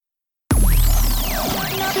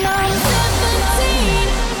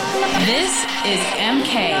This is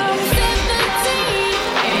MK.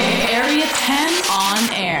 Area 10 on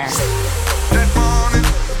air. Welcome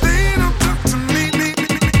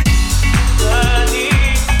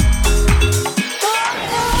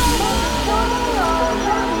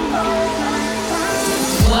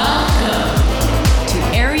to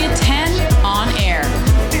Area 10 on air.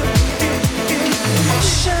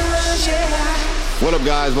 What up,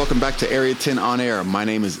 guys? Welcome back to Area 10 on air. My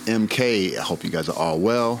name is MK. I hope you guys are all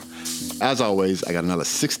well. As always, I got another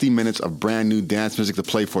 60 minutes of brand new dance music to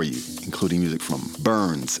play for you, including music from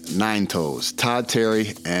Burns, Nine Toes, Todd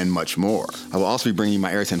Terry, and much more. I will also be bringing you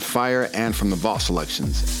my Area 10 Fire and From the Vault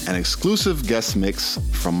selections, an exclusive guest mix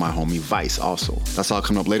from my homie Vice also. That's all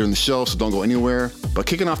coming up later in the show, so don't go anywhere. But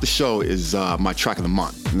kicking off the show is my track of the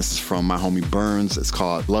month, and this is from my homie Burns. It's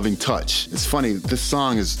called Loving Touch. It's funny, this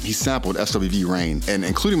song he sampled SWV Rain, and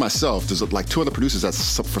including myself, there's like two other producers that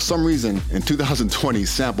for some reason in 2020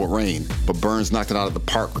 sampled Rain. But Burns knocked it out of the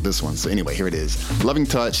park with this one. So anyway, here it is. Loving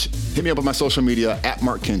Touch. Hit me up on my social media,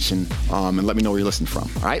 @MarkKenshin, and let me know where you're listening from.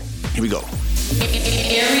 All right? Here we go.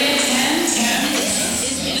 Area 10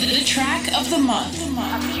 is the track of the month.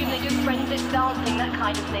 I presume they do forensic dancing, that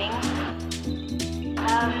kind of thing.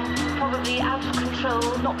 Probably out of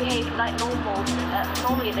control, not behaving like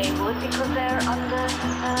normally they would because they're under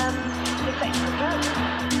the effects of drugs.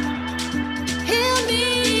 Heal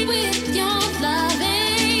me with your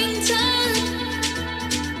loving touch.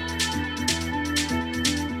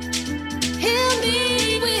 Heal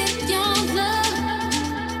me with your love.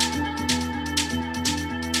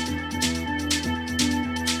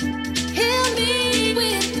 Heal me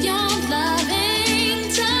with your loving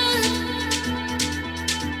touch.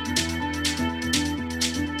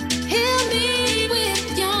 Heal me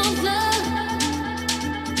with your love.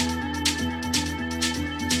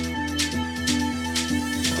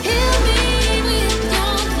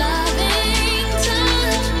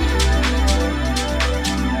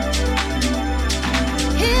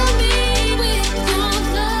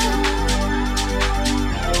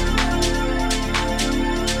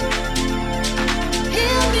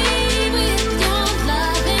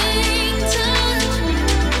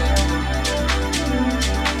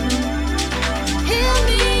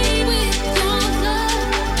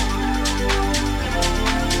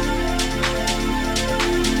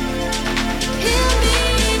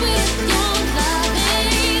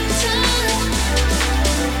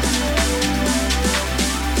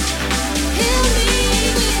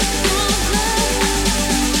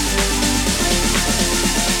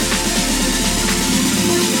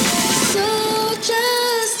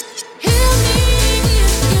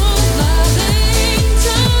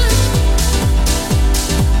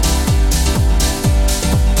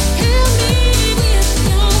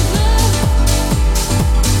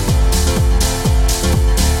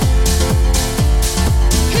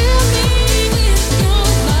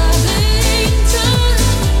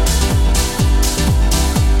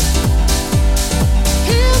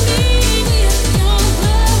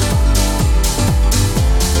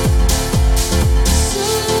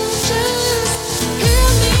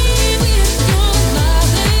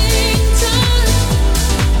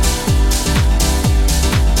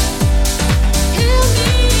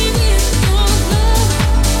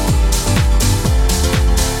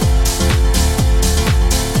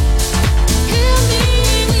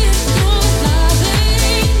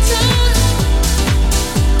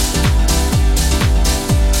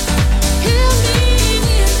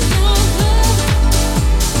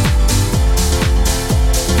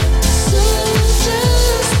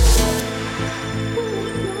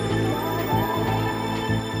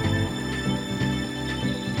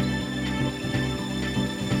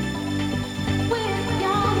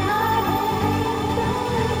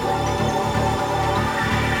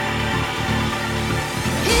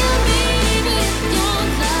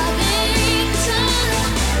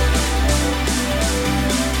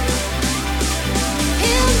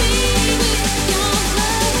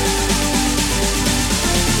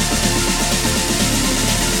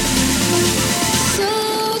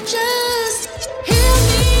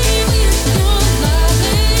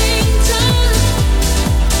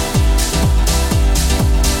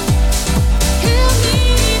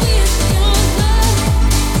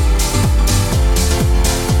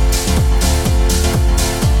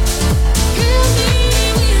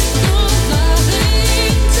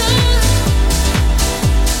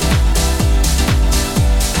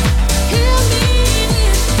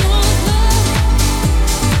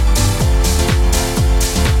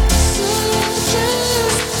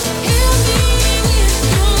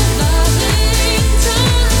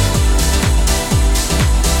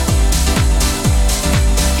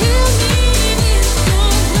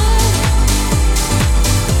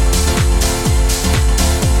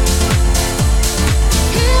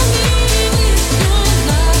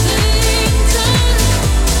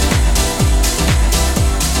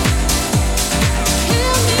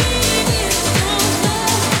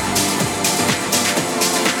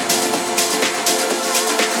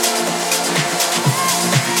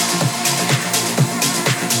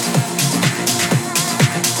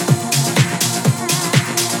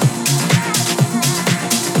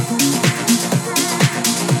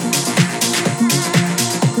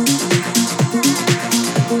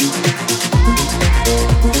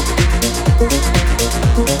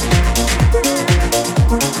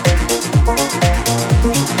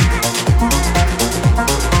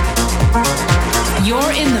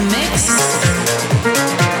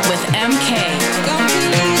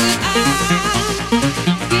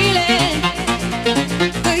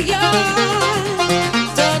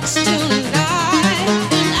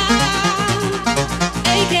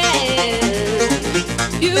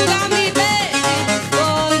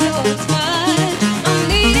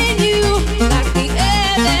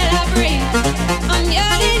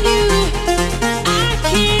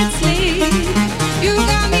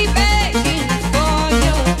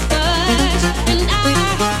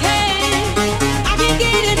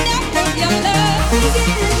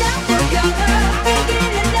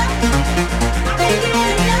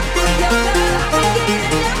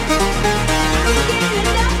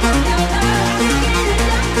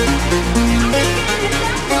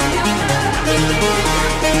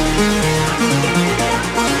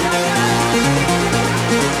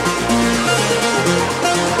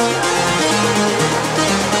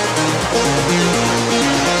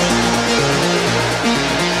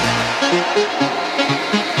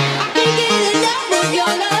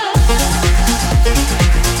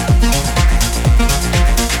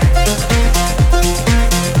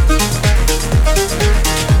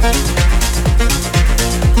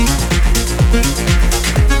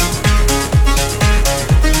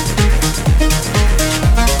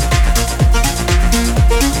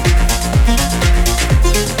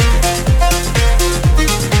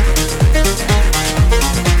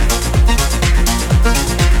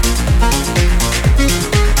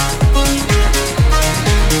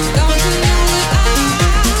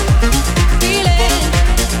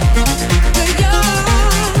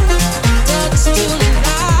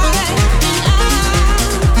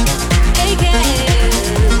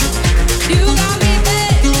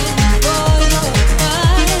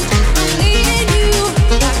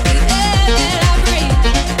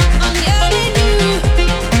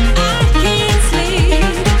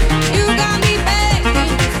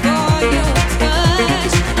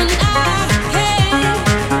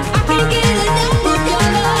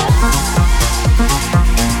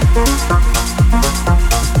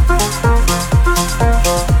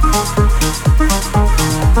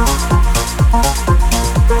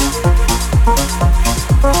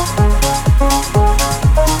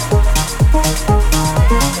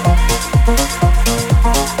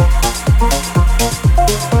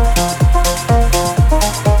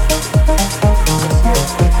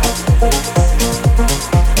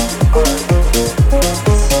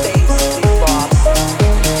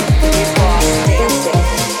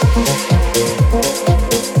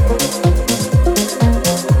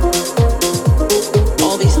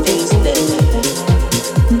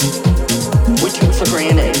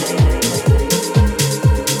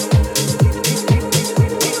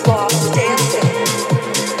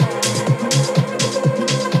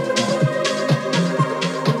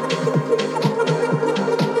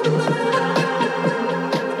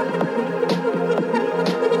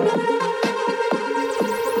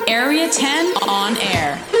 Area 10 on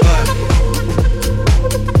air.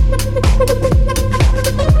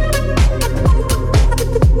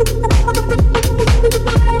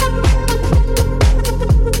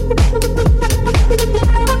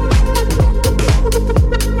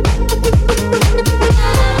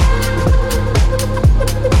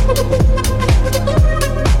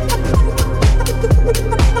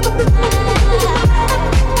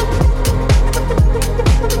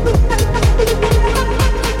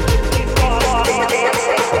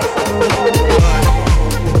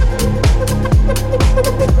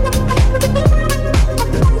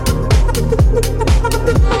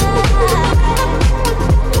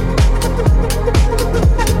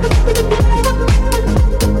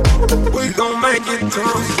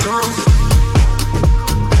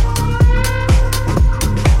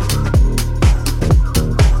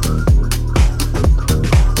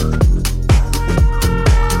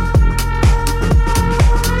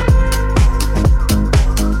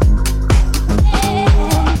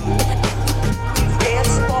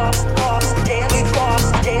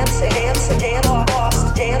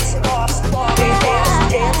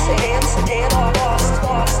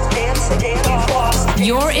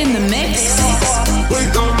 You're in the mix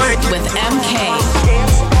with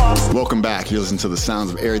MK. Welcome back. You're listening to the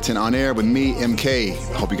sounds of Area 10 on air with me, MK.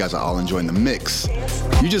 I hope you guys are all enjoying the mix.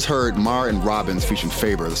 You just heard Mar and Robbins featuring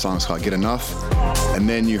Faber. The song is called Get Enough. And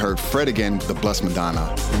then you heard Fred again with the Blessed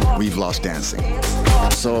Madonna, We've Lost Dancing.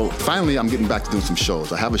 So finally, I'm getting back to doing some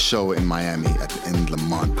shows. I have a show in Miami at the end of the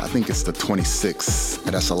month. I think it's the 26th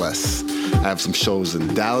at SLS. I have some shows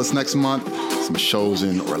in Dallas next month, some shows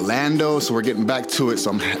in Orlando, so we're getting back to it,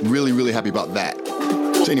 so I'm really, really happy about that.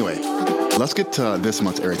 So anyway, let's get to this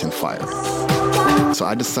month's Area 10 Fire. So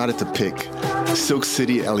I decided to pick Silk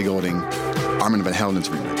City, Ellie Goulding, Armin van Helden's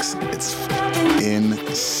remix. It's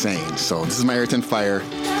insane. So this is my Area 10 Fire.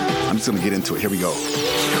 I'm just gonna get into it. Here we go.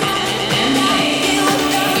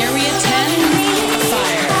 Area 10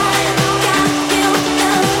 Fire.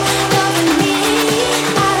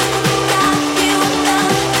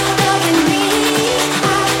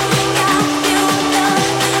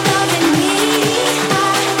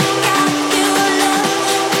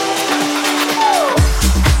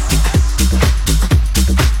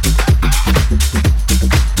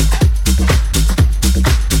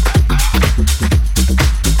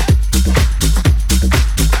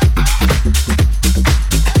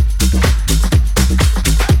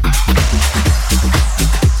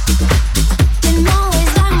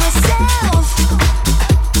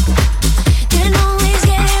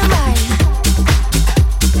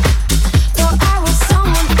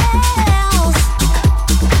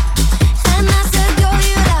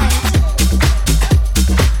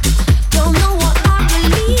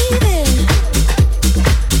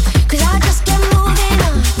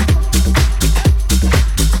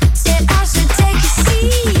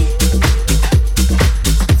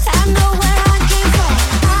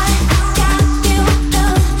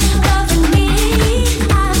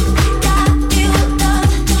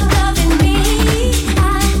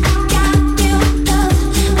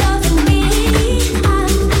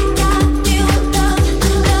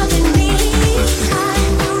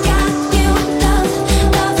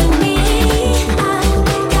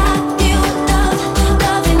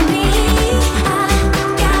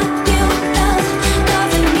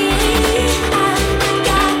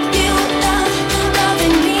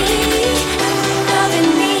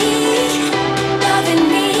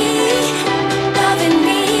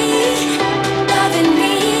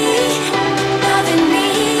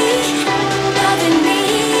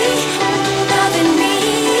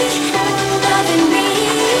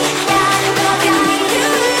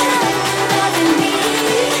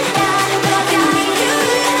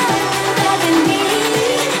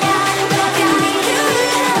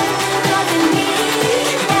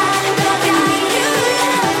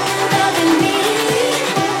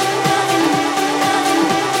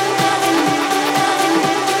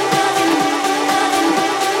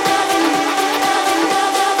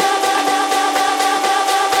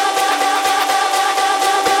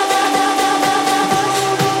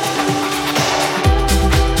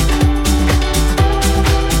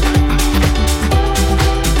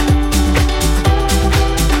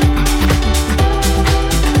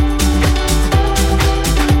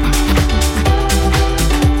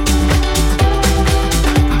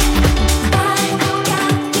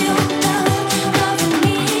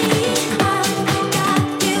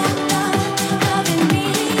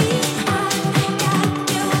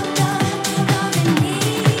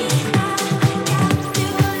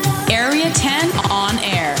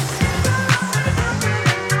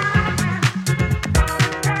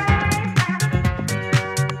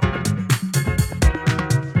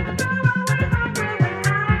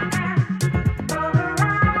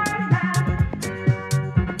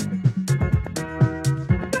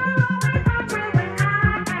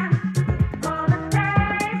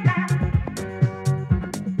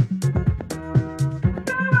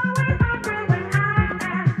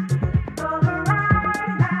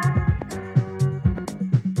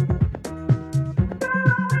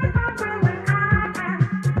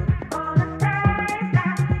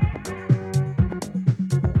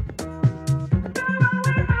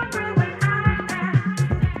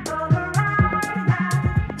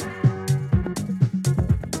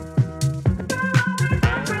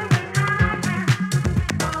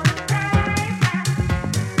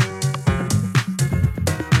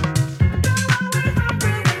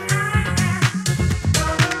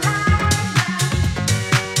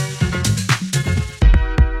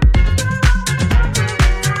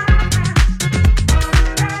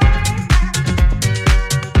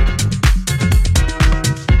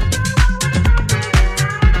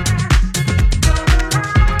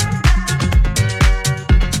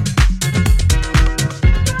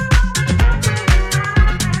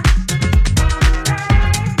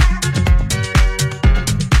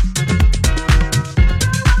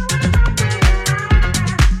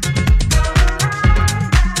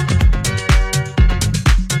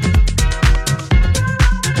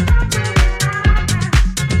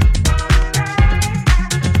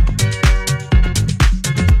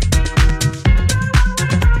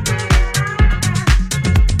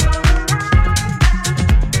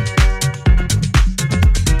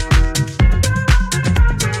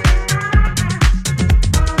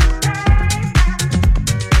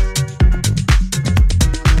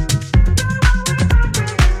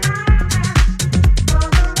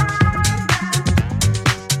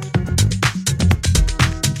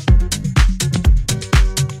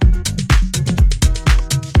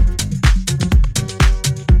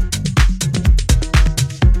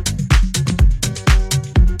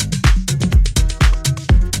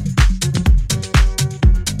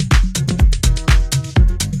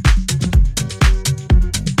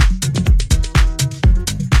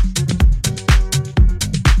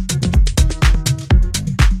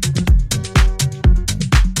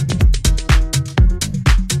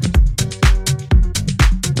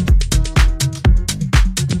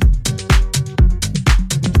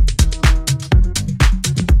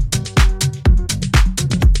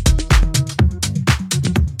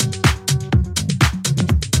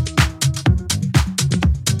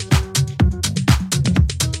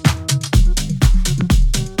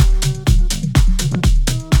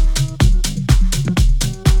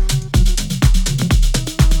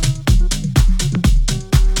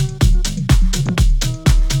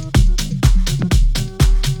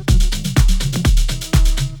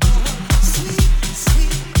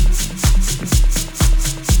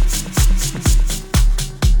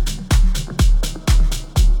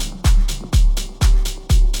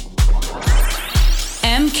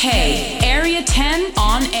 MK, Area 10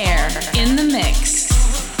 on air, in the mix.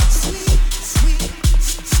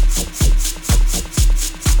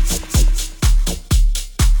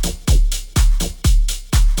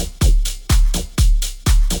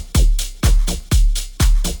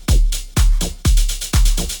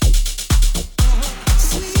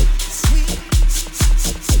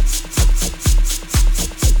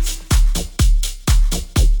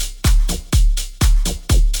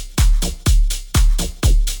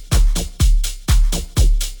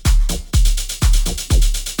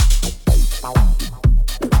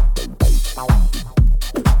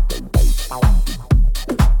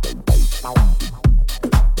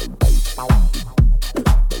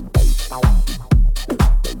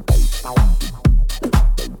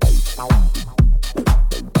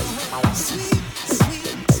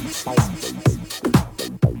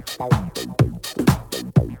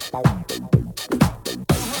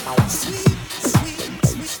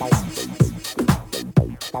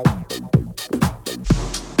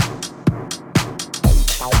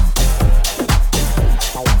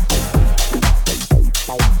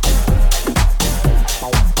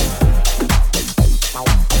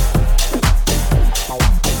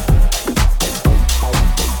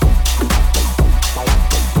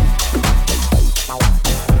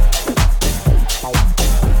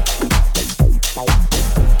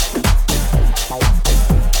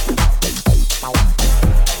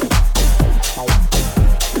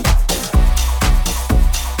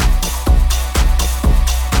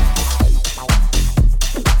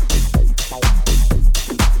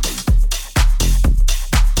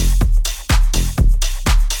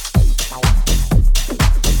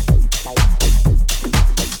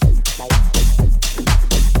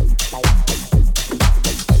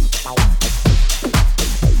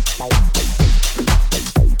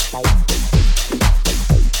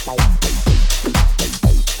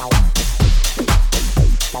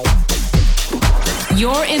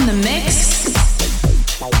 You're in the mix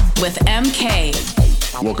with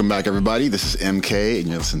MK. Welcome back, everybody. This is MK, and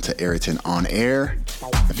you're listening to Area 10 on air.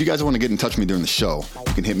 If you guys want to get in touch with me during the show,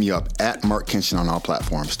 you can hit me up at Mark Kinchin on all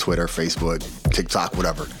platforms, Twitter, Facebook, TikTok,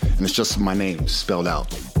 whatever. And it's just my name spelled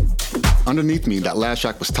out. Underneath me, that last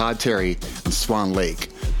track was Todd Terry and Swan Lake.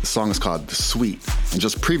 The song is called The Sweet. And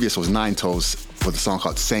just previous was Nine Toes with a song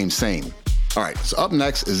called Same Same. All right, so up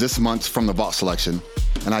next is this month's From the Vault selection.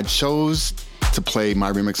 And I chose to play my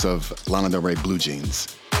remix of Lana Del Rey, Blue Jeans.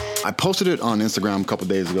 I posted it on Instagram a couple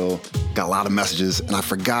days ago, got a lot of messages, and I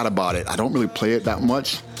forgot about it. I don't really play it that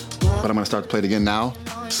much, but I'm gonna start to play it again now.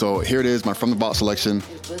 So here it is, my From the Vault selection.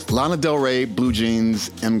 Lana Del Rey, Blue Jeans,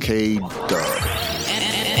 MK Dub.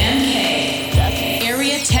 MK,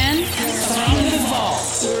 Area 10, From the Vault.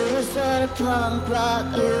 You're a sort of punk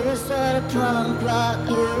rock, you're a sort of punk rock,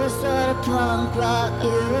 you're a sort of punk rock,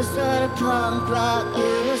 you're a sort of punk rock,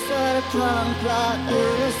 you're a sort of punk rock,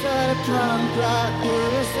 you're a sort of punk rock,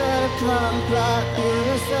 you're a sort of punk rock, you're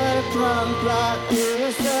a sort of punk rock, you're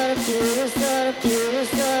a sort of, you're a sort of, you're a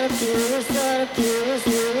sort of, you're a sort of, you're a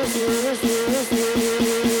sort of, you're a sort of.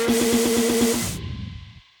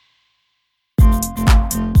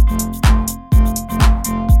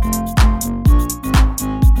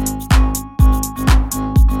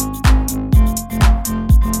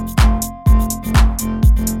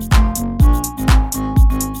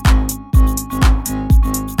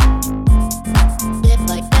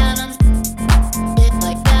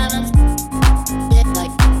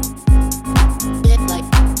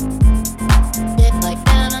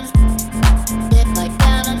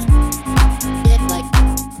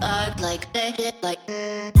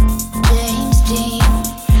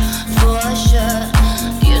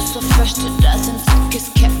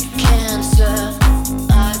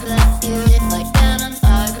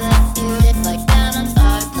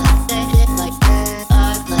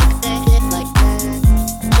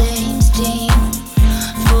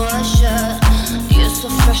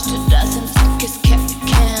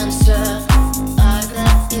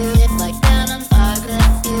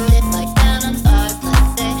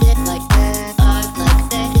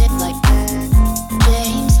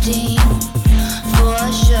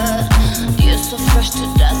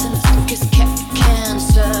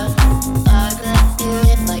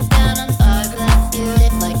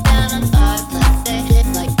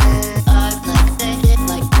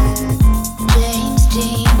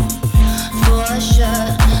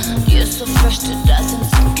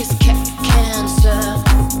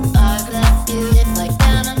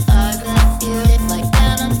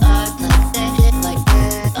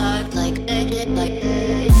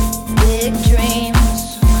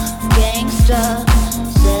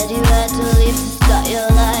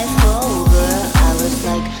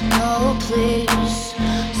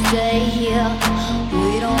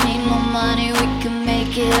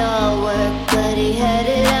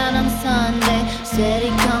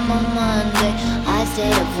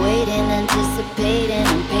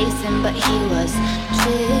 what he was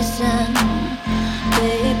chasing.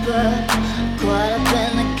 Paper, caught up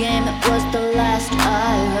in the game, it was the last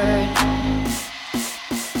I heard.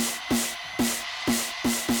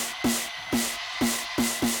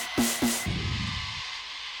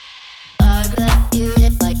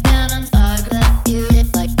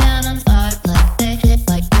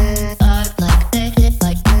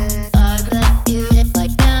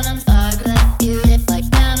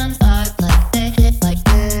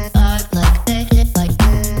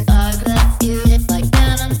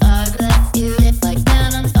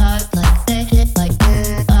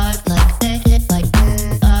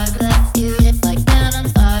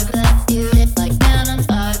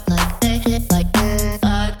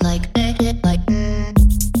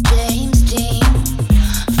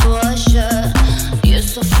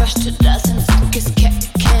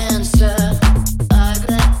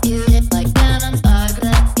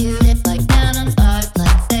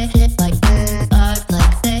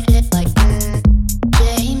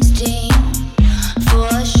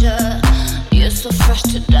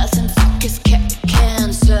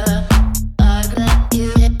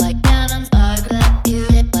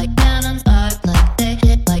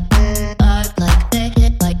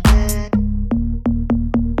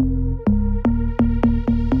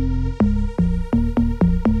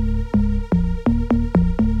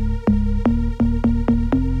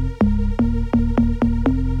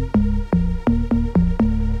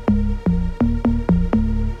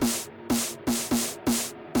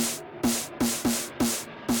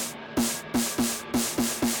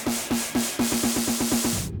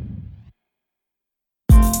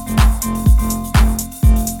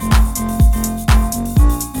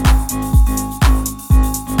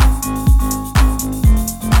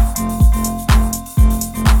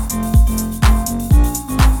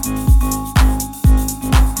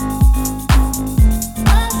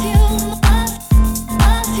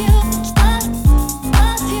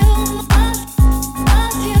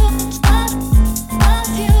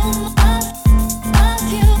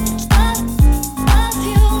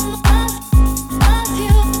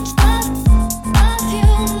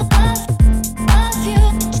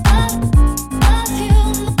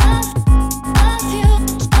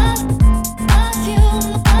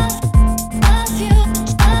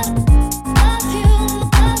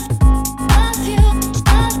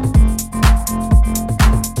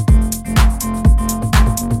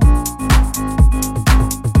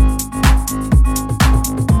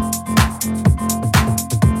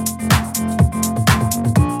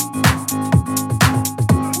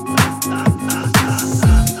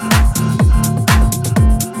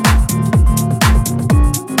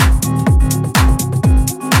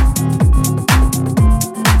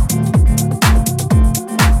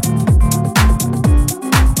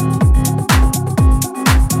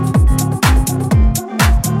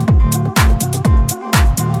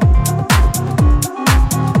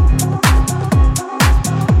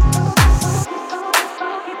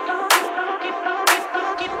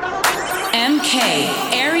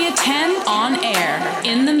 Area 10 on air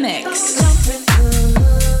in the mix.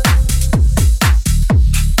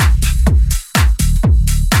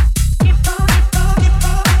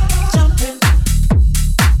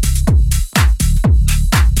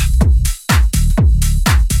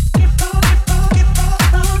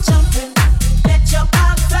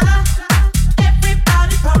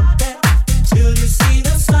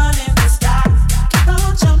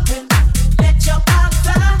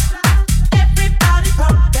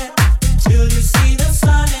 See the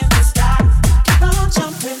sun in the sky.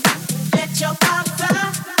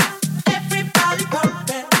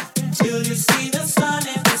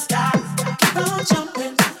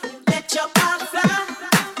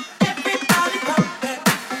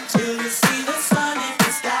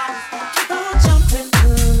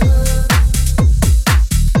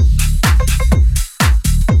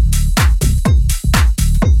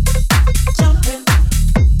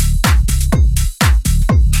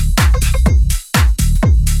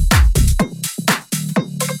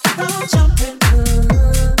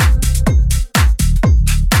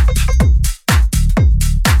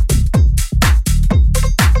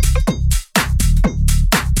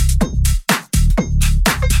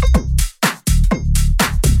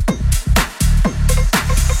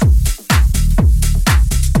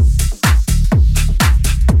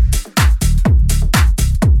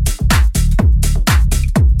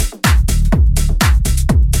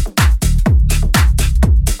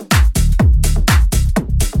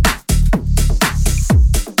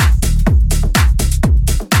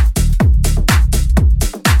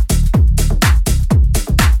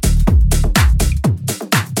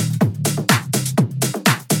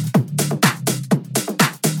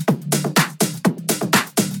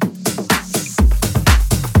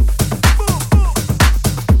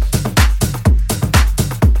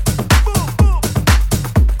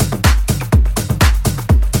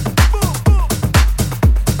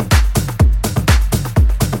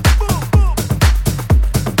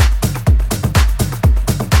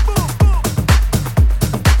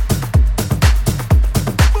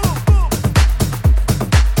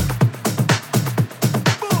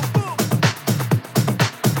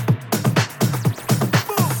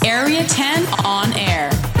 Area 10 on air.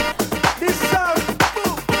 This sound,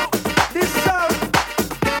 this sound,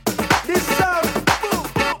 this sound, this sound,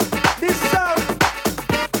 this sound,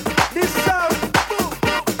 this sound,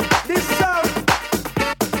 this sound, this sound,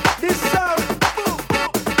 this sound, this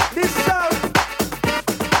sound,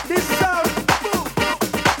 this sound, this sound, this sound,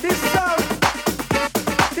 this sound.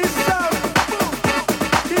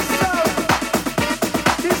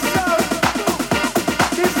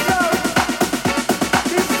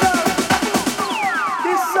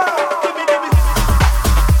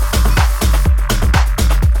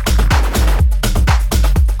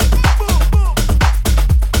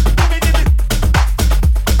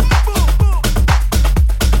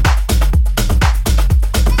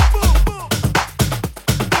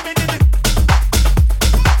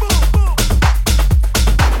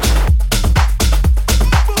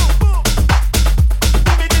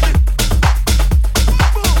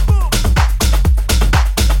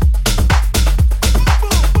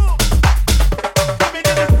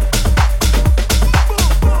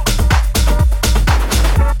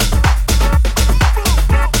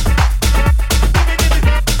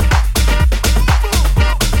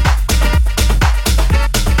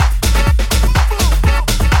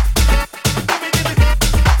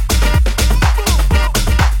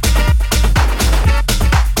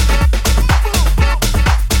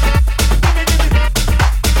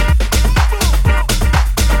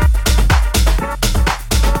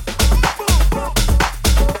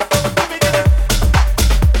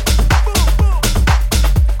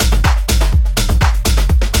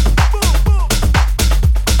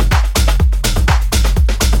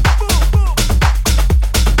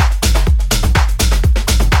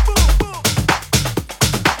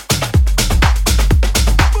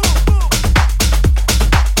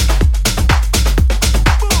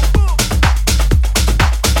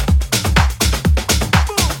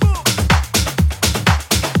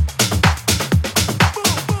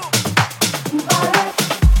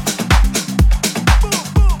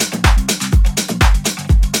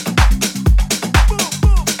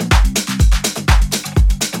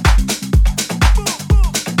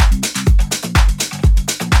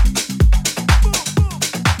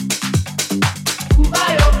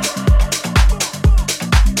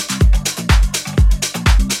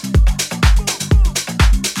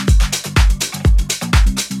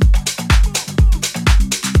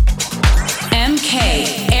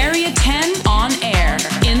 Area 10 on air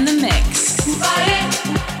in the mix.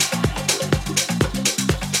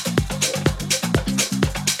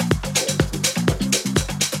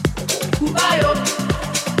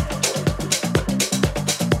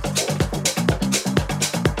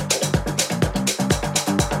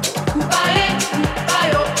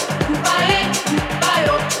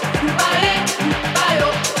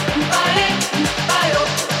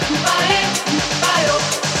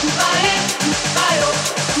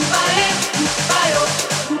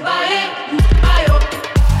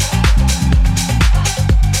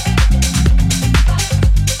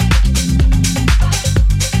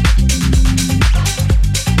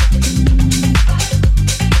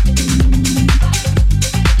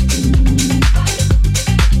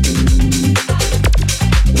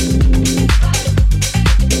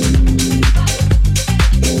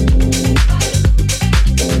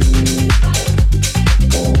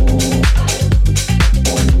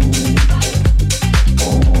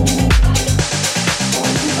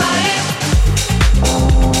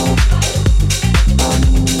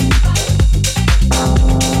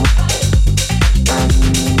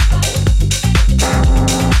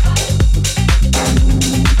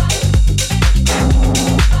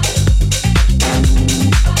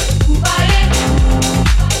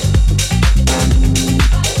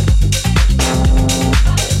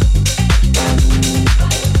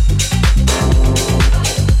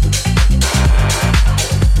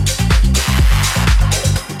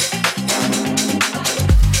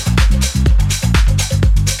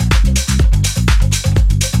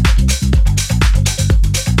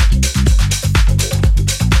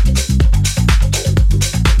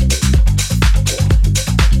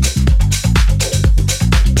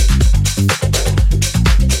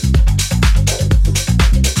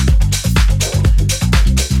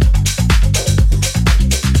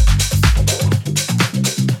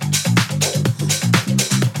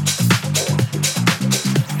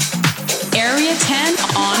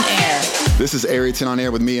 This is Area 10 on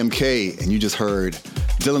air with me, MK, and you just heard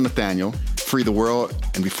Dylan Nathaniel, Free the World,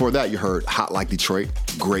 and before that you heard Hot Like Detroit,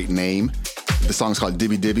 great name. The song's called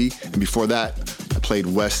Dibby Dibby, and before that I played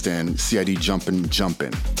West and CID Jumpin'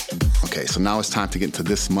 Jumpin'. Okay, so now it's time to get into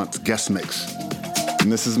this month's guest mix.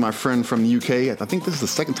 And this is my friend from the UK. I think this is the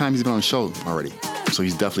second time he's been on the show already. So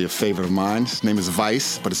he's definitely a favorite of mine. His name is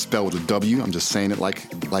Vice, but it's spelled with a W. I'm just saying it like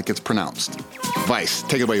it's pronounced. Vice,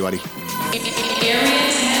 take it away, buddy. Area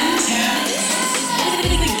 10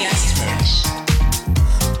 is the guest mix.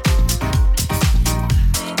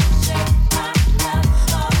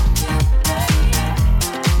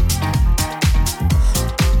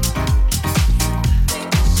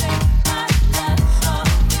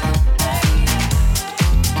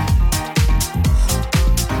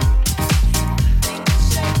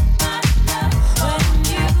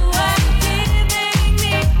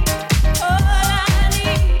 All I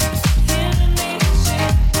need, feeling me,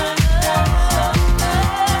 shake my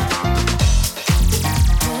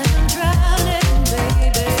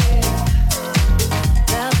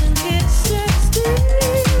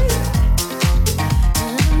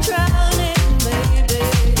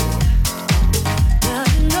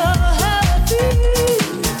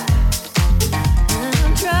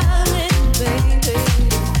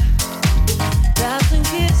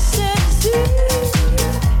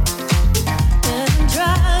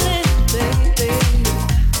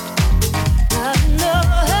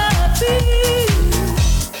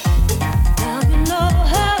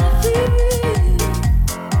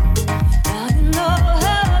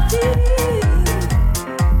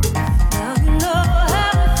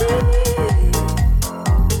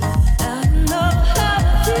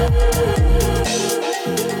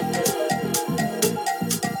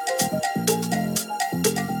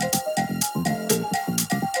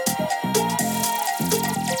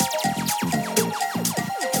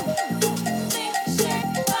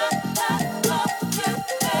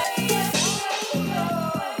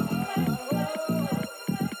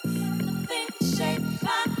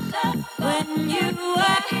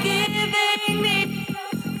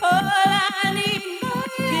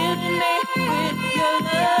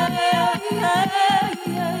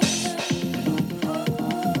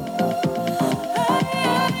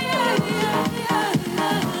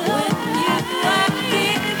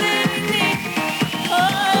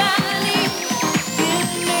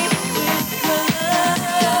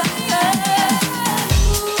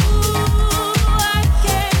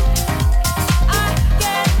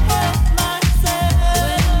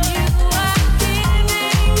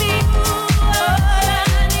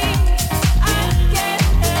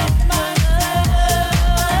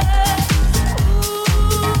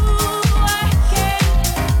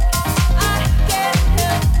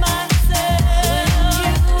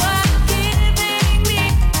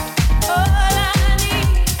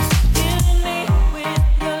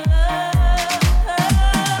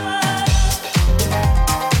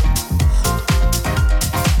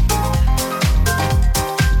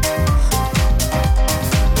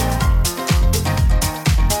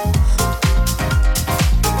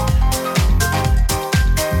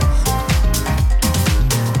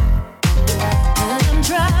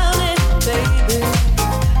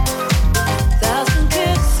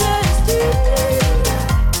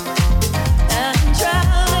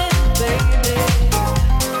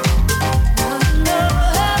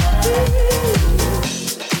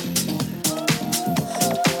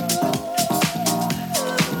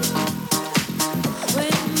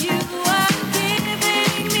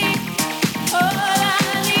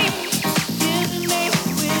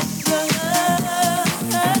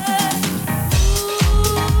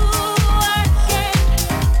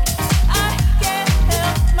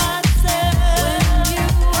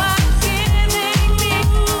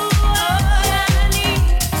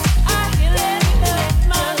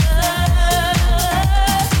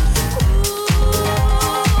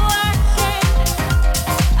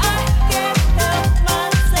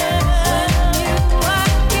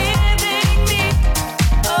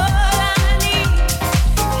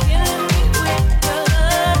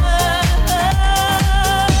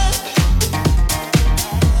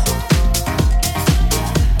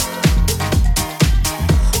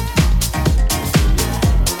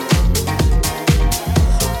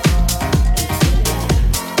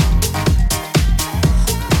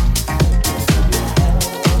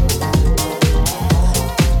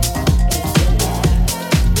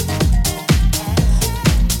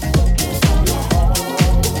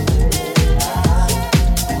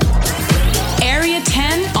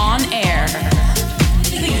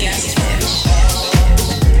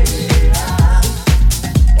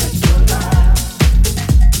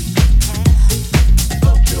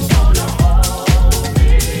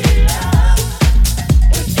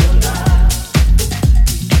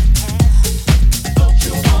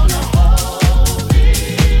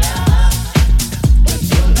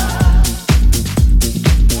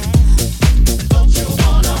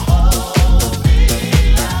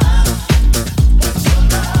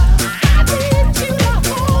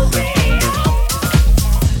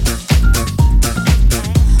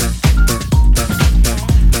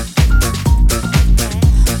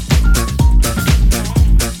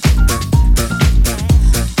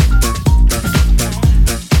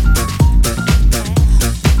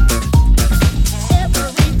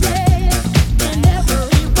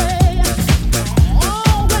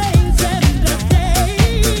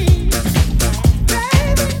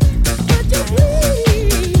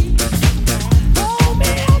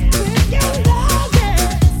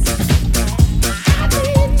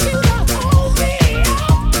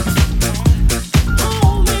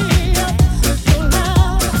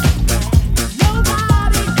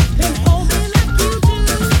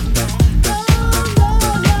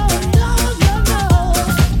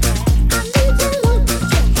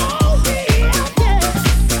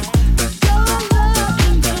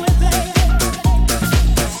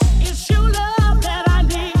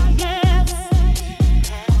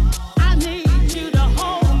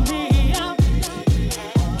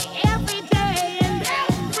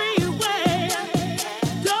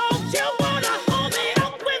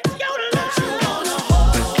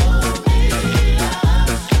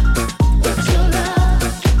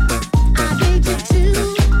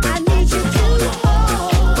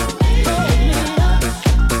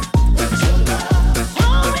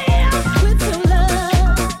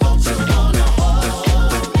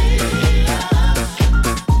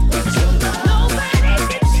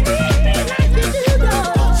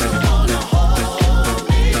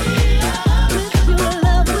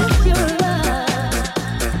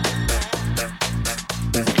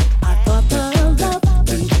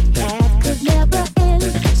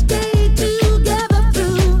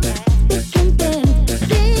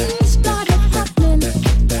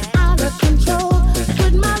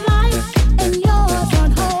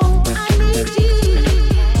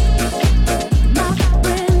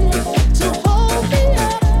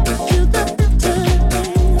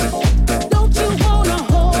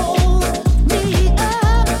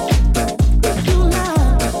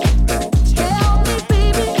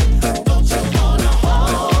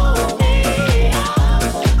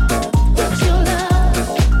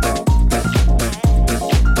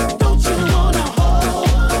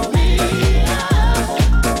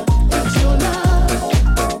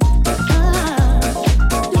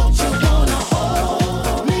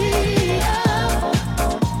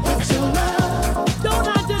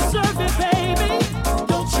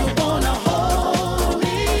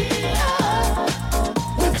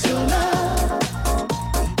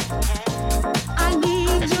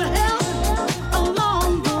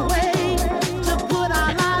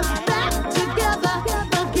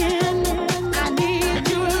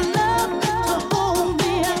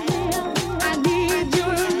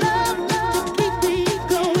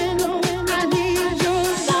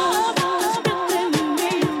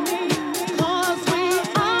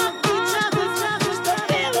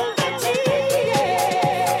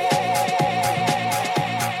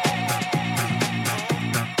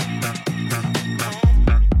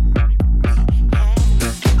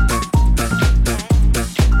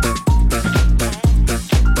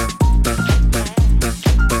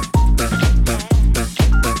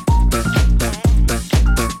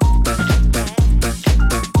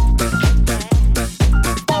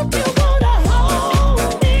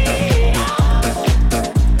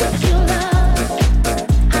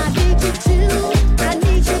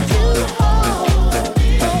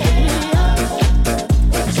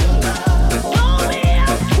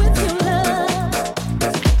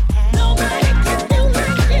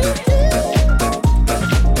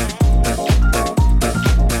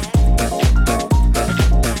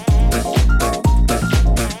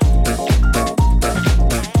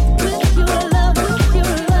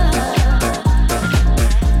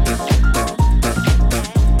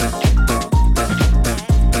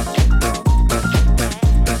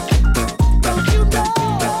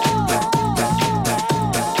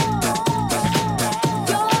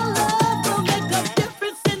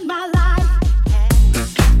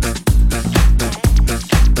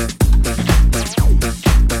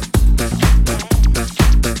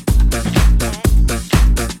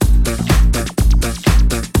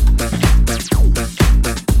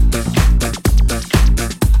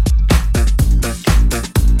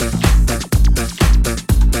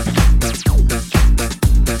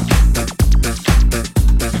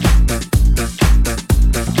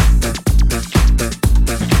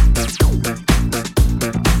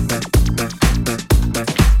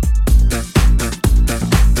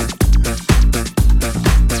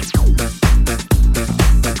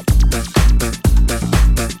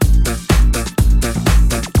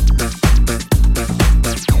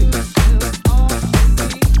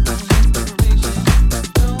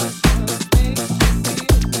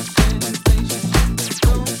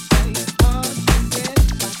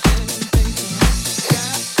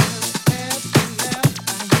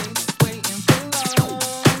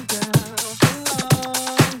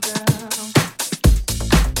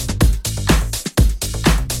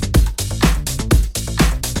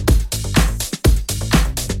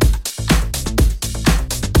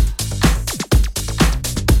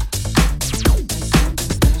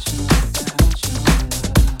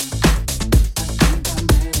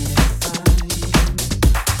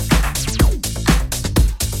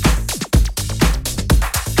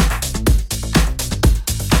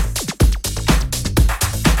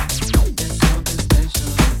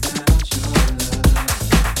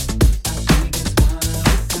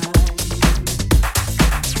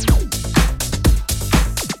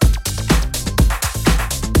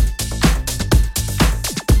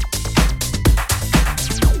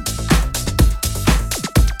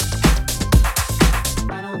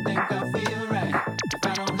I'll feel right if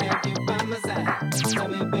I don't have you by my side. Tell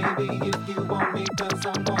me, baby, if you want me, cause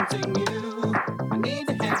I'm wanting you. I need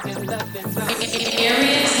to have your love and love.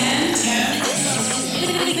 Area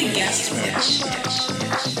 10, the guest mix.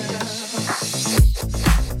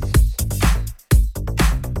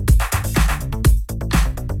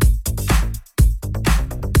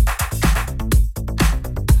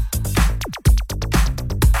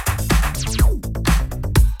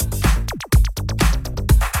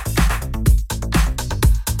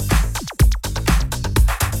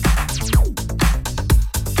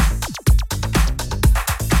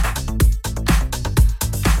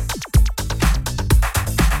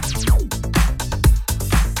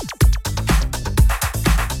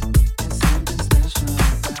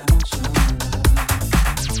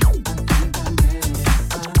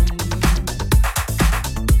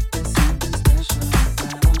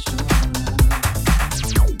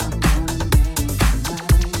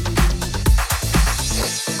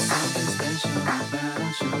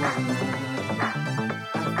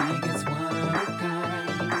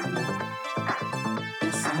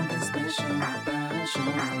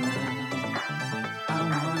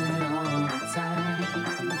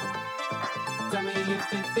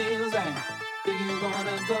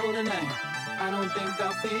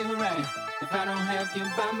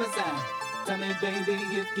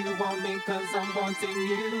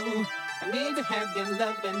 You. I need to have your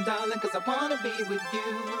loving, darling, cause I wanna be with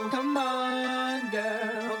you. Come on,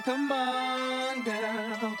 girl, come on,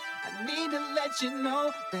 girl. I need to let you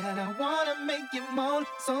know that I wanna make you moan.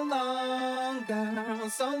 So long, girl.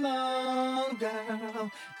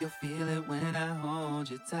 You'll feel it when I hold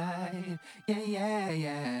you tight. Yeah, yeah,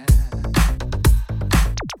 yeah.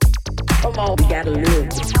 Come on, we gotta live.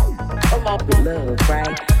 Come on, with love,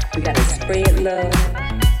 right? We gotta spread love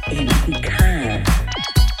and be kind.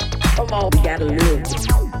 Come on, we gotta live.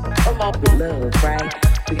 Come on, with love, right?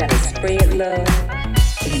 We gotta spread love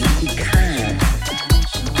and be kind.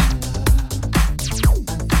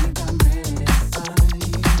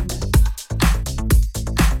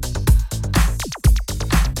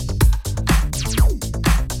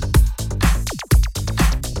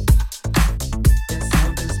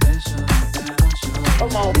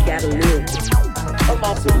 Come on, we gotta live. Come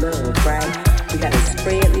on, with love, right? We gotta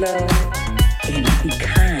spread love and be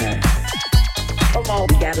kind. Come on,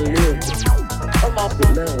 we gotta live. Come on,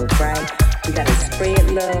 with love, right? We gotta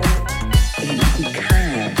spread love and be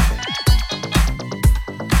kind.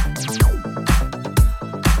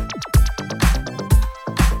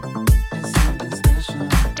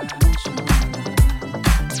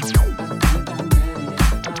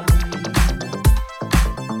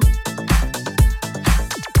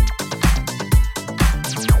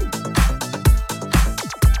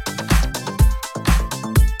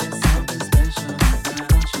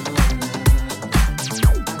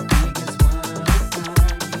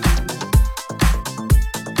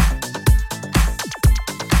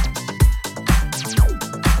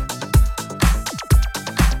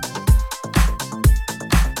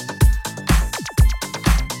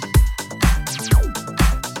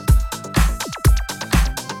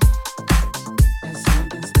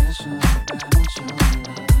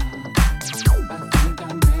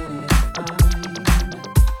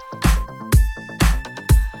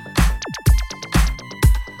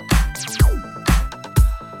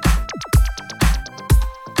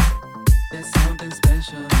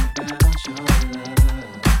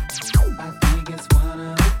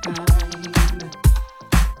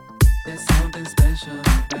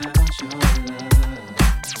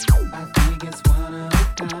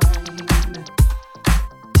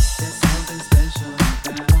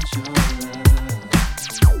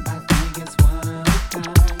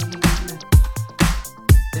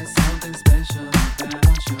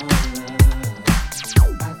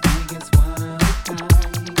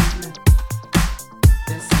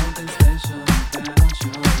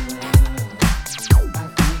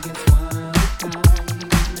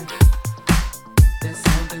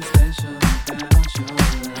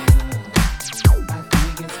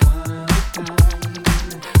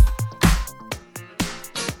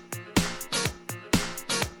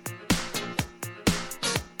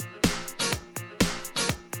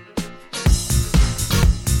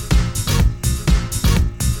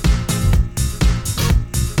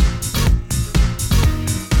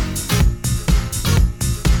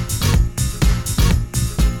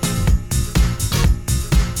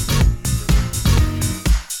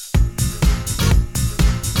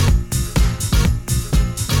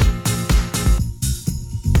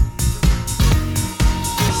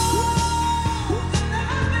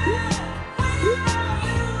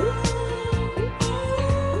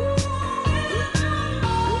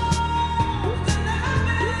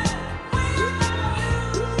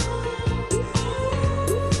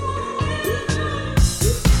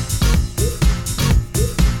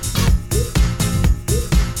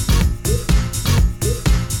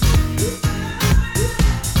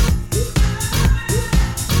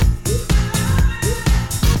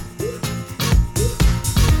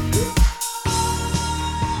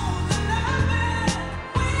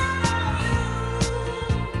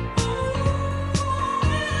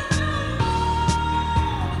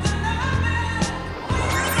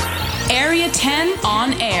 Area 10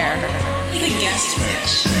 on air. The guest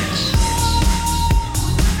mix.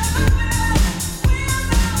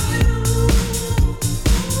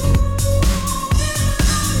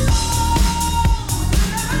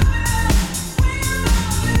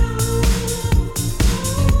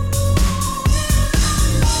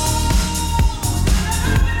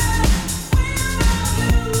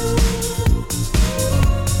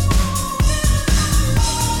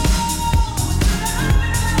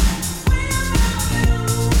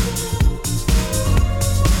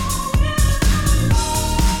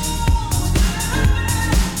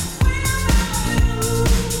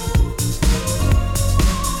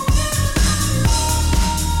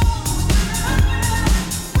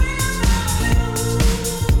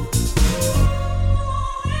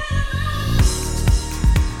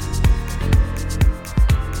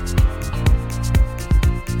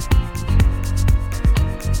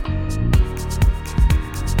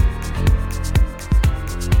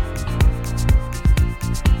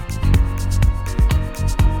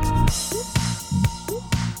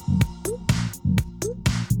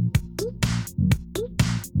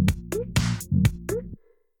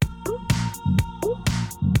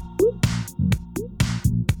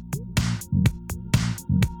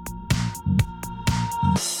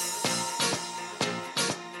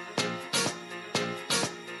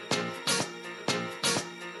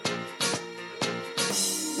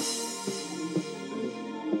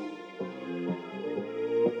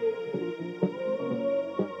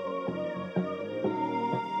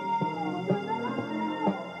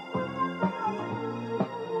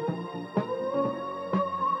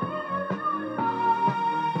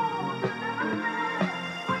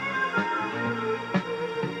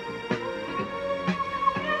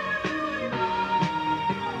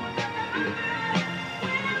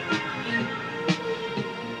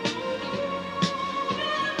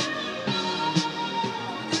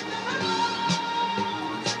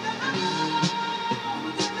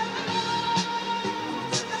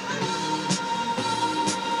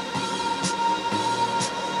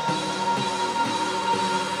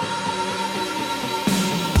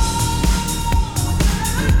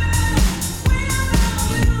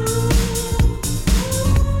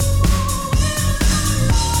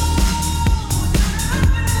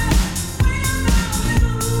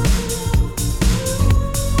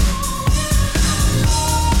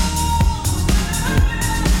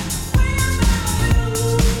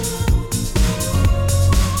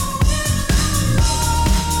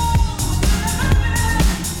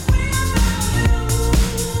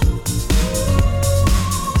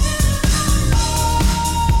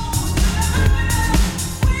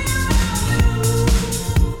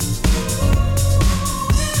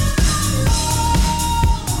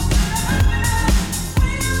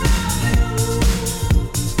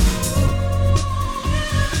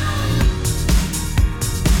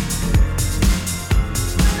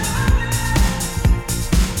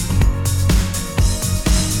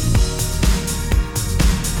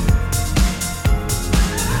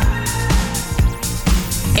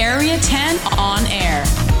 Area 10 on air.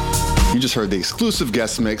 You just heard the exclusive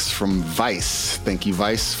guest mix from Vice. Thank you,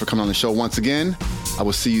 Vice, for coming on the show once again. I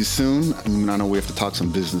will see you soon. I know we have to talk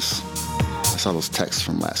some business. I saw those texts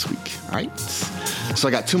from last week. All right. So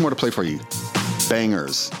I got two more to play for you.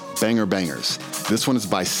 Bangers. Bangers. This one is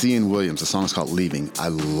by Cian Williams. The song is called Leaving. I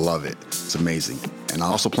love it. It's amazing. And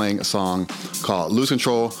I'm also playing a song called Lose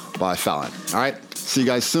Control by Fallon. All right. See you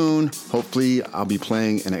guys soon. Hopefully I'll be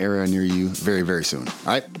playing in an area near you very, very soon. All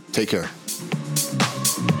right. Take care.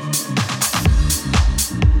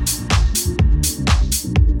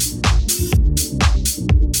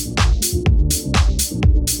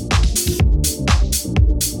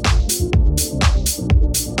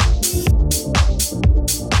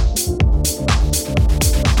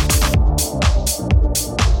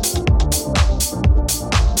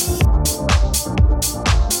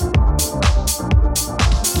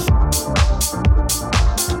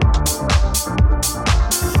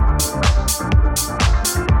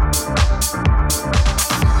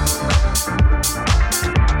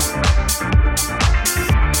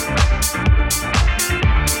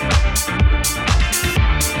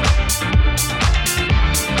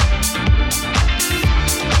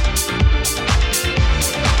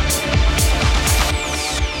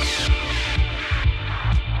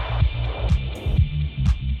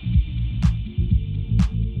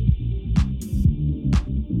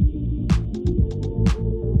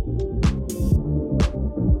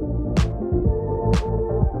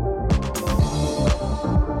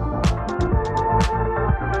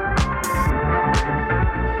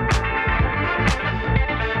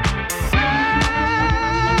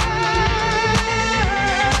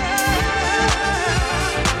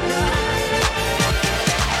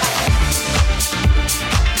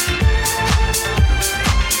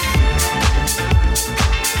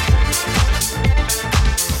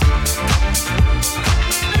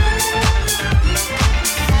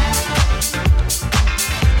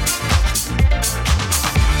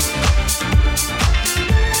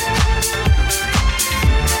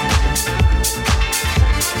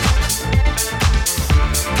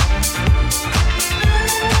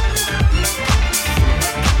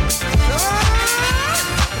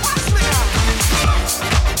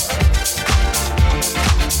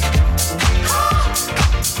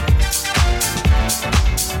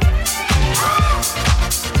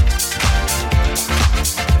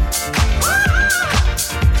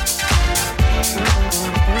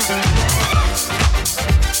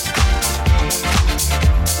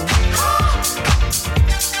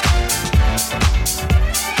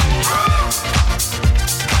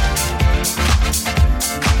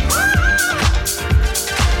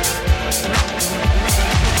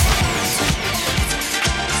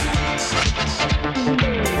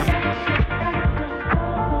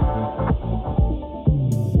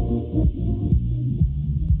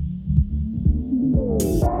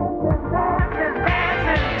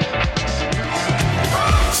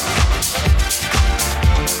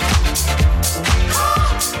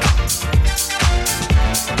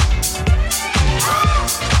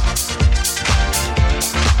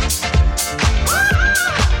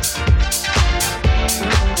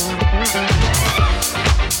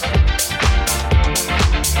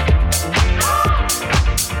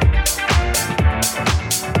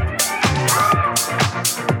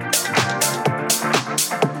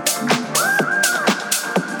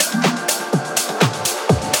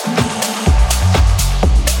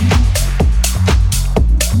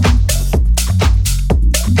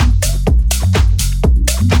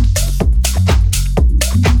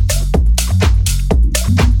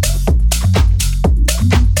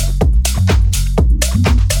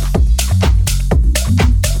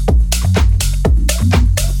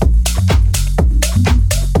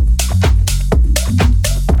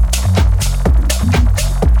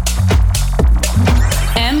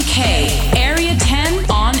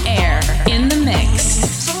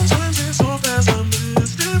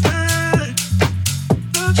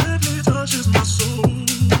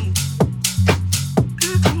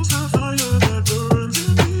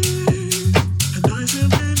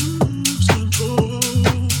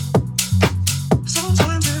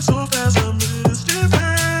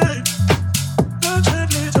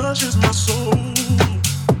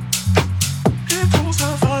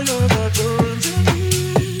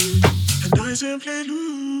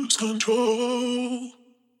 soul.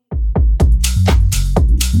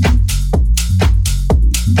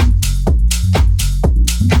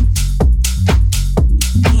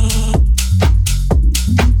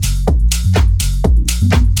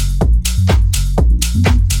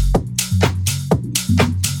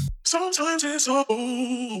 Sometimes it's a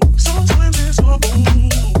boo, sometimes it's a boo,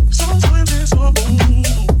 sometimes it's a boo,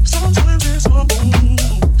 sometimes it's a boo,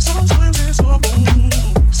 sometimes it's a boo,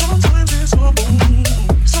 sometimes it's a boo,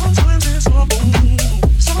 sometimes it's a boo,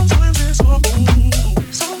 sometimes it's a boo,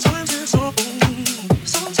 sometimes it's a boo,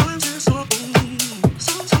 sometimes it's a boo,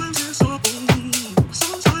 sometimes it's a boo,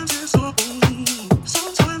 sometimes it's a boo,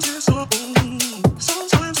 sometimes it's a boo,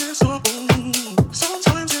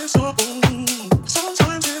 sometimes it's a boo,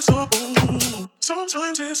 sometimes it's a boo.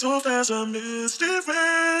 Sometimes it's soft as a misty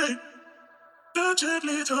rain that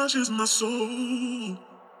gently touches my soul.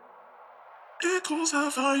 It cools the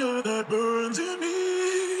fire that burns in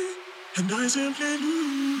me, and I simply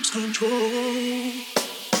lose control.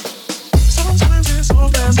 Sometimes it's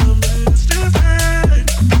soft as a misty rain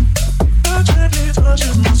that gently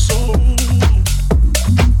touches my soul.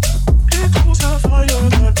 It cools the fire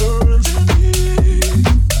that burns in me,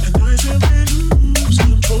 and I simply lose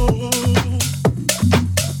control.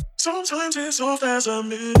 Sometimes it's soft as a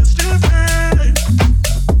misty rain